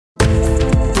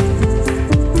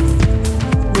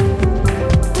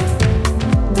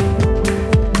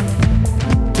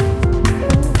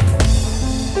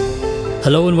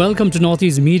Hello and welcome to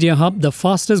Northeast Media Hub, the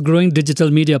fastest growing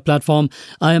digital media platform.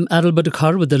 I am Adalbert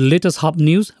Khar with the latest Hub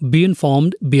news. Be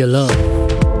informed, be alert.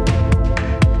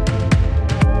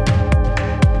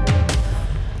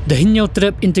 The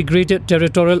Hinyao Integrated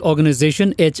Territorial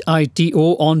Organization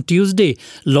HITO on Tuesday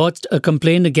lodged a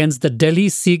complaint against the Delhi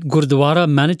Sikh Gurdwara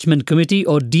Management Committee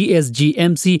or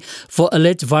DSGMC for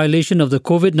alleged violation of the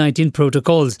COVID-19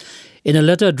 protocols. In a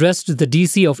letter addressed to the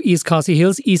DC of East Khasi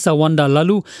Hills, Isa Wanda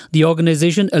Lalu, the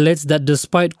organization alleged that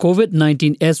despite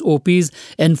COVID-19 SOPs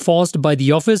enforced by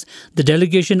the office, the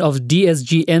delegation of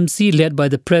DSGMC led by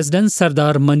the President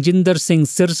Sardar Manjinder Singh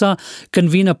Sirsa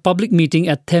convened a public meeting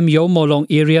at Them Yau Molong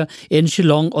area in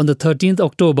Shillong on the 13th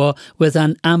October with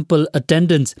an ample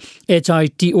attendance.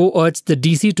 HITO urged the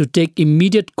DC to take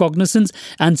immediate cognizance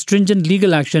and stringent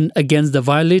legal action against the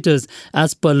violators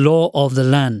as per law of the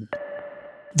land.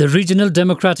 The Regional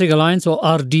Democratic Alliance or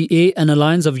RDA, an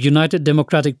alliance of United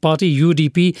Democratic Party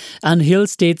UDP and Hill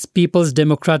States People's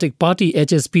Democratic Party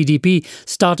HSPDP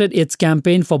started its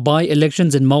campaign for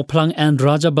by-elections in Mauplang and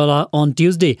Rajabala on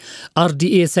Tuesday.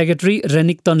 RDA Secretary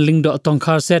Renikton Lingdo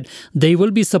Tongkhar said they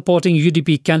will be supporting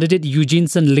UDP candidate Eugene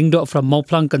Lingdo from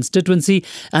Mauplang constituency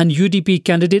and UDP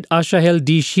candidate Ashahel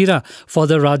D. Shira for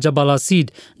the Rajabala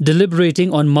seat.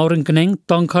 Deliberating on Maurangkaneng,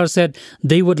 Tongkhar said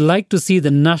they would like to see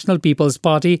the National People's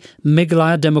Party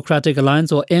Meghalaya Democratic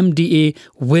Alliance or MDA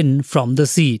win from the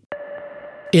seat.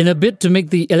 In a bid to make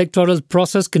the electoral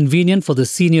process convenient for the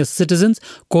senior citizens,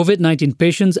 COVID-19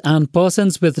 patients and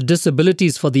persons with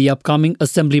disabilities for the upcoming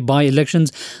assembly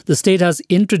by-elections, the state has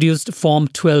introduced Form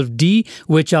 12D,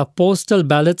 which are postal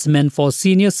ballots meant for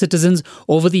senior citizens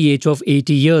over the age of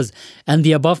 80 years, and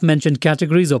the above-mentioned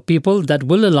categories of people that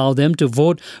will allow them to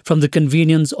vote from the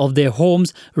convenience of their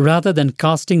homes rather than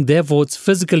casting their votes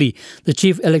physically. The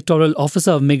Chief Electoral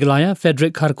Officer of Meghalaya,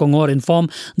 Frederick Harkongor,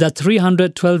 informed that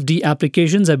 312D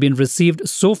applications have been received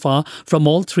so far from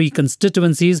all three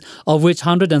constituencies, of which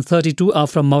 132 are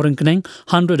from Maurangkaneng,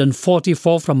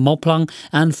 144 from Mauplang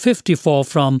and 54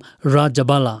 from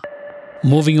Rajabala.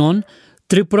 Moving on,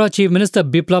 Tripura Chief Minister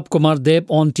Biplab Kumar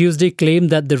Deb on Tuesday claimed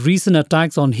that the recent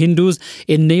attacks on Hindus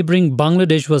in neighbouring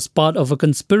Bangladesh was part of a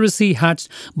conspiracy hatched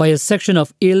by a section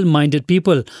of ill-minded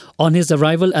people. On his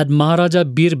arrival at Maharaja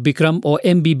Bir Bikram or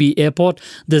MBB airport,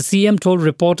 the CM told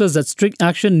reporters that strict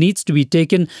action needs to be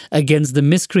taken against the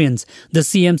miscreants. The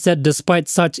CM said despite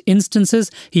such instances,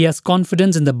 he has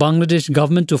confidence in the Bangladesh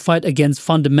government to fight against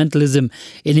fundamentalism.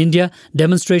 In India,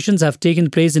 demonstrations have taken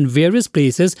place in various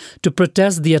places to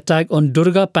protest the attack on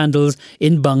Durga pandals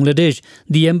in Bangladesh.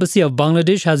 The Embassy of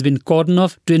Bangladesh has been cordoned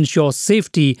off to ensure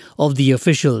safety of the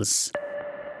officials.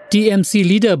 TMC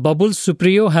leader Babul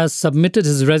Supriyo has submitted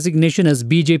his resignation as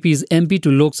BJP's MP to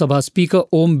Lok Sabha Speaker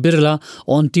Om Birla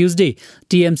on Tuesday.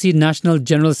 TMC National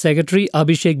General Secretary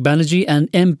Abhishek Banerjee and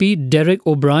MP Derek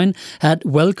O'Brien had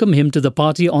welcomed him to the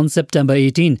party on September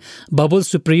 18. Babul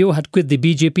Supriyo had quit the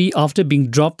BJP after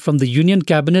being dropped from the Union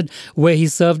Cabinet, where he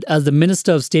served as the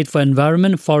Minister of State for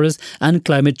Environment, Forest and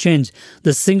Climate Change.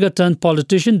 The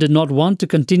singer-turned-politician did not want to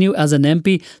continue as an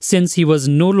MP since he was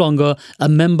no longer a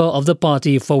member of the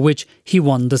party for which he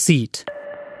won the seat.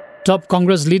 Top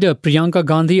Congress leader Priyanka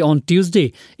Gandhi on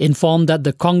Tuesday informed that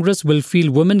the Congress will field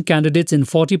women candidates in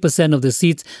 40% of the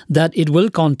seats that it will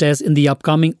contest in the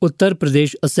upcoming Uttar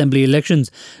Pradesh Assembly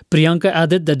elections. Priyanka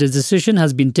added that the decision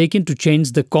has been taken to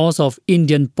change the course of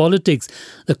Indian politics.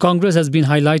 The Congress has been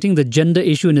highlighting the gender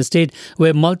issue in a state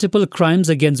where multiple crimes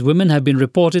against women have been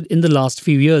reported in the last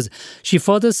few years. She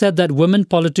further said that women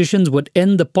politicians would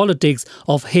end the politics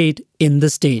of hate in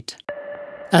the state.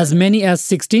 As many as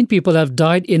 16 people have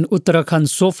died in Uttarakhand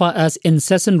so far as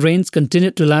incessant rains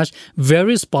continued to lash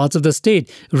various parts of the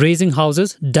state, razing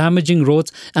houses, damaging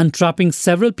roads and trapping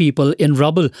several people in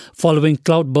rubble following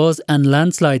cloudbursts and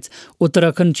landslides.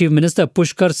 Uttarakhand Chief Minister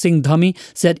Pushkar Singh Dhami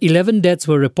said 11 deaths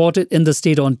were reported in the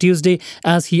state on Tuesday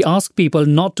as he asked people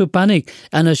not to panic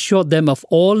and assured them of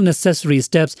all necessary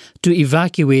steps to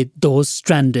evacuate those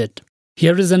stranded.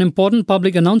 Here is an important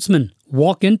public announcement.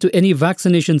 Walk into any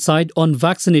vaccination site on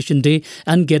vaccination day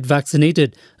and get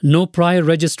vaccinated. No prior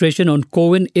registration on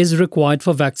CoWIN is required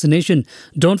for vaccination.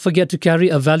 Don't forget to carry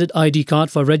a valid ID card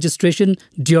for registration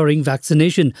during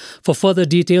vaccination. For further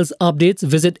details, updates,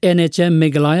 visit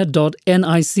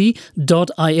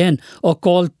nhmmeghalaya.nic.in or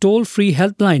call toll-free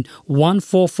helpline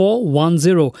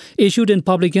 14410, issued in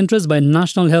public interest by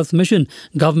National Health Mission,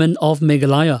 Government of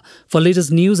Meghalaya. For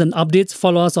latest news and updates,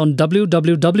 follow us on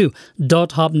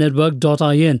www.hubnetwork.com.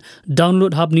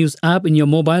 Download Hub News app in your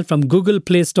mobile from Google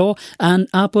Play Store and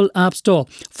Apple App Store.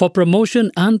 For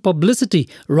promotion and publicity,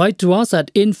 write to us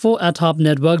at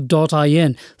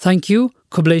info@hubnetwork.in. Thank you.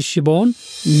 Kublai Shibon,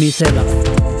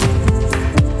 Misela.